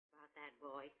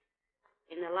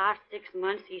In the last 6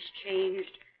 months, he's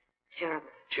changed terribly.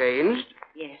 Changed?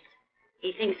 Yes.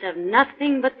 He thinks of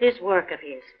nothing but this work of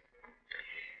his.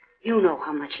 You know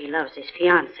how much he loves his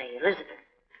fiancée, Elizabeth.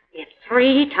 Yet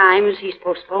 3 times he's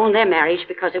postponed their marriage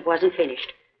because it wasn't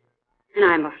finished. And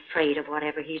I'm afraid of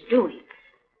whatever he's doing.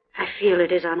 I feel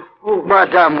it is unholy.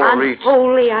 Madame Maurice.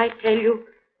 Unholy, I tell you.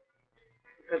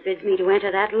 He forbids me to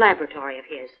enter that laboratory of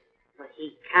his. But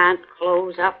he can't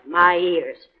close up my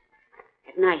ears.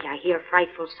 At night, I hear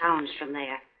frightful sounds from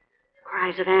there.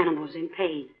 Cries of animals in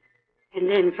pain. And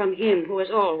then from him who has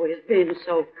always been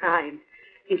so kind.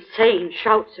 Insane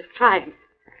shouts of triumph.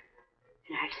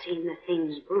 And I've seen the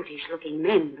things brutish-looking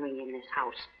men bring in this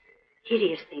house.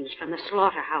 Hideous things from the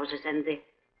slaughterhouses and the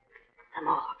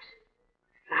morgues.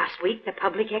 Last week, the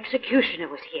public executioner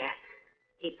was here.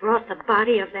 He brought the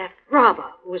body of that robber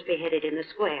who was beheaded in the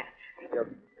square.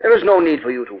 There is no need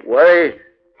for you to worry.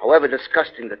 However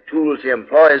disgusting the tools he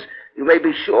employs, you may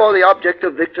be sure the object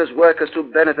of Victor's work is to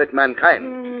benefit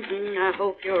mankind. I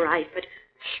hope you're right, but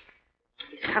shh.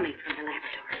 He's coming from the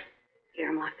laboratory. Hear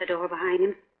him lock the door behind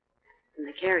him? From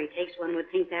the care he takes, one would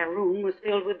think that room was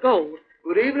filled with gold.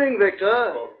 Good evening, Victor.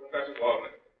 Oh, Professor Waldman.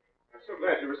 I'm so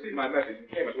glad you received my message and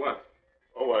came at once.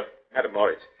 Oh, Madam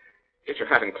Moritz, get your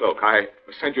hat and cloak. I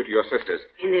will send you to your sister's.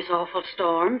 In this awful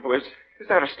storm? Oh, is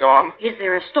there a storm? Is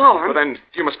there a storm? Well, then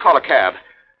you must call a cab.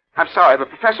 I'm sorry, but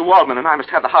Professor Waldman and I must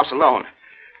have the house alone.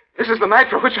 This is the night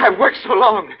for which I've worked so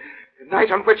long. The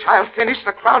night on which I'll finish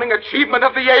the crowning achievement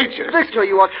of the ages. Victor,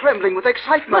 you are trembling with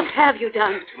excitement. What have you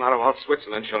done? Tomorrow all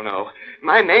Switzerland shall know.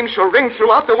 My name shall ring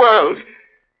throughout the world.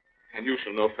 And you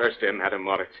shall know first, dear Madam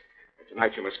Moritz.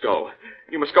 Tonight you must go.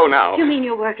 You must go now. You mean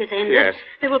your work is ended? Yes.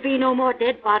 There will be no more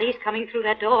dead bodies coming through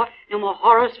that door. No more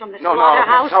horrors from the No,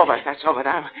 slaughterhouse. that's over.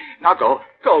 Now go.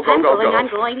 Go. I'm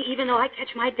going. Even though I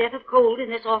catch my death of cold in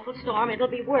this awful storm, it'll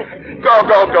be worth it.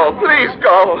 Go. Please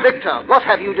go. Victor, what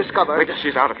have you discovered? Wait till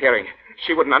she's out of hearing.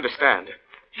 She wouldn't understand.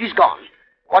 She's gone.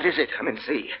 What is it? Come and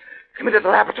see. Come into the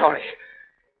laboratory.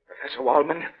 Professor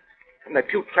Waldman, from the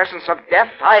putrescence of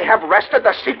death, I have wrested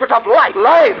the secret of life.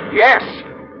 Life? Yes.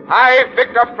 I,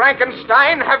 Victor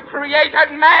Frankenstein, have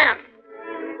created man.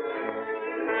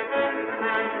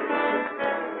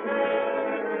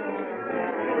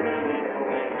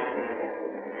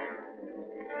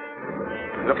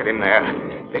 Look at him there.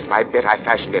 Bit by bit, I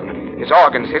fashioned him. His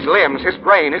organs, his limbs, his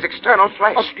brain, his external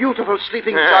flesh. A beautiful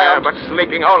sleeping child. But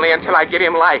sleeping only until I give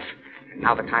him life.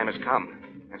 Now the time has come.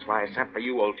 That's why I sent for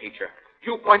you, old teacher.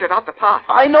 You pointed out the path.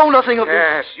 I know nothing of this.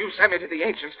 Yes, you sent me to the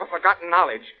ancients for forgotten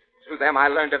knowledge. Through them I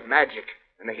learned of magic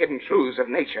and the hidden truths of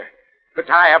nature. But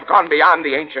I have gone beyond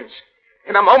the ancients.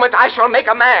 In a moment I shall make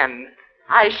a man.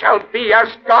 I shall be as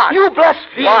God. You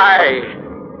blaspheme. Why?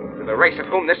 To the race of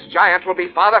whom this giant will be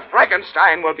father,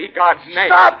 Frankenstein will be God's name.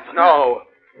 Stop! No,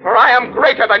 for I am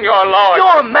greater than your Lord.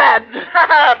 You're mad.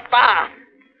 Bah!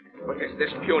 What is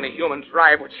this puny human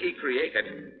tribe which he created?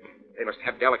 They must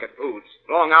have delicate foods,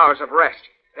 long hours of rest.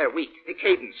 They're weak,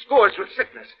 decadent, scourged with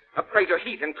sickness, a prey to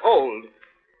heat and cold.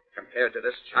 Compared to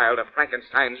this child of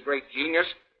Frankenstein's great genius,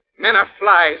 men are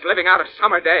flies living out a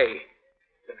summer day.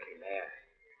 Look at him there,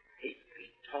 8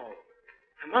 feet tall,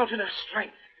 a mountain of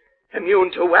strength, immune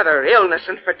to weather, illness,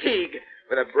 and fatigue,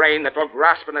 with a brain that will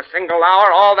grasp in a single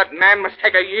hour all that man must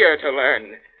take a year to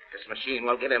learn. This machine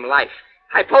will give him life.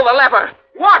 I pull the lever.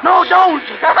 What? No, don't!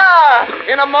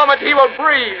 In a moment he will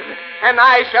breathe, and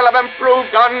I shall have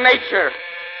improved on nature.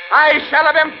 I shall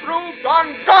have improved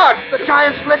on God. The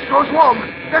giant's flesh grows warm.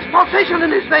 There's pulsation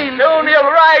in his veins. Soon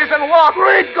he'll rise and walk.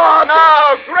 Great God!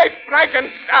 Now, great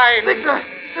Frankenstein. Victor,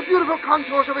 the beautiful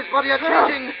contours of his body are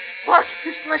changing. What?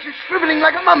 His flesh is shriveling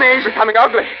like a mummy's. Becoming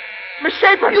ugly.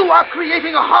 Misshapen. You are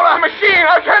creating a horror. A machine.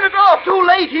 I'll turn it off. Too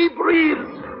late, he breathes.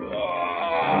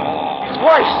 His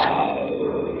voice.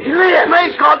 He lives.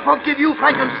 May God forgive you,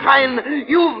 Frankenstein.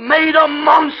 You've made a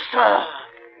monster.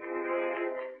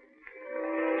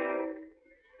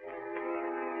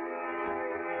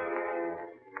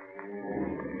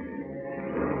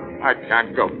 I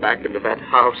can't go back into that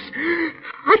house.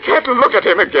 I can't look at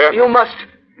him again. You must.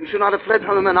 You should not have fled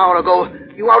from him an hour ago.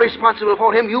 You are responsible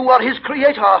for him. You are his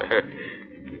creator.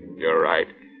 You're right.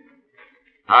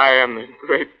 I am the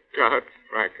great God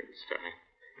Frankenstein.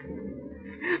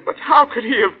 But how could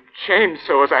he have changed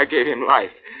so as I gave him life?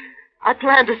 I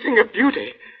planned a thing of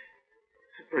beauty.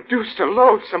 Produced a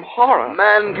loathsome horror.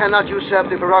 Man cannot usurp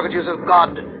the prerogatives of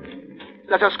God.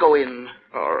 Let us go in.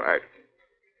 All right.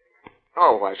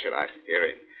 Oh, why should I fear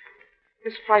him?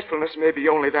 His frightfulness may be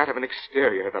only that of an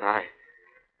exterior that I,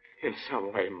 in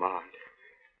some way, marred.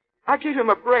 I gave him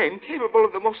a brain capable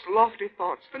of the most lofty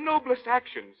thoughts, the noblest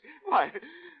actions. Why,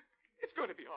 it's going to be all